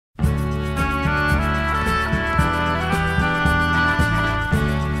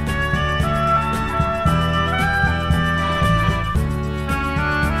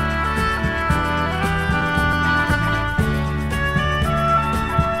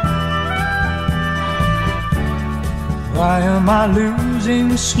Why am I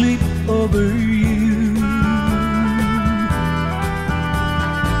losing sleep over you?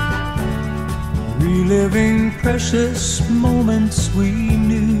 Reliving precious moments we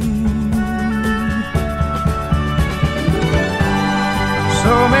knew.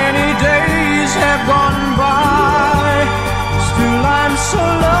 So many days have gone by, still I'm so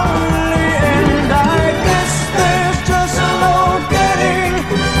lonely, and I guess there's just no getting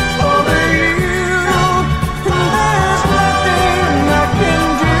over you. And there's nothing I can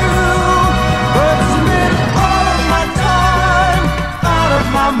do but spend all of my time out of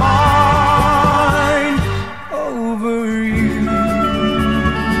my mind over you.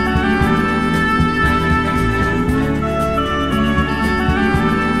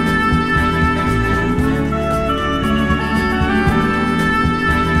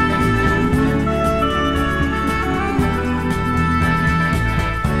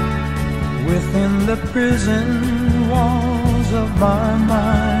 Within the prison walls of my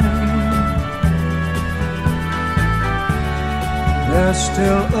mind, there's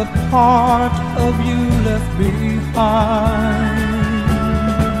still a part of you left behind.